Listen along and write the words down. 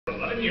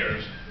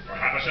years, for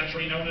half a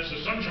century known as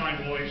the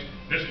Sunshine Boys,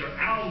 Mr.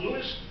 Al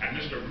Lewis and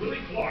Mr.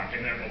 Willie Clark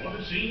in their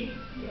beloved scene,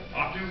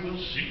 Doctor Will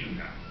See You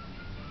Now.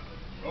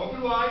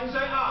 Open wide and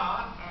say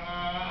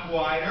ah.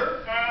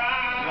 Wider.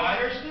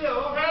 Wider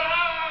still.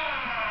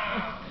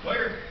 Well,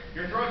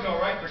 your throat's all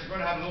right, but you're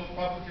going to have a little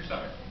problem with your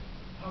stomach.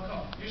 How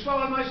come? You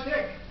swallowed my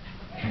stick.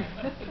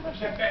 Is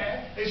that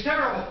bad? It's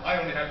terrible. I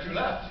only have 2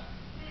 left.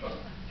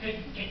 Can't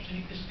you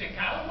take the stick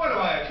out? What am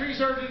I, a tree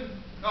surgeon?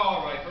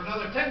 All right, for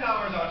another $10,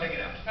 I'll take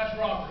it out. That's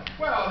robbery.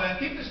 Well, then,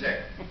 keep the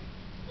stick.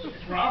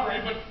 It's robbery,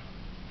 but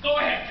go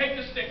ahead, take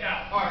the stick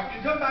out. All right,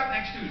 you come back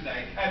next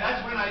Tuesday, and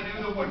that's when I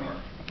do the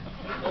woodwork.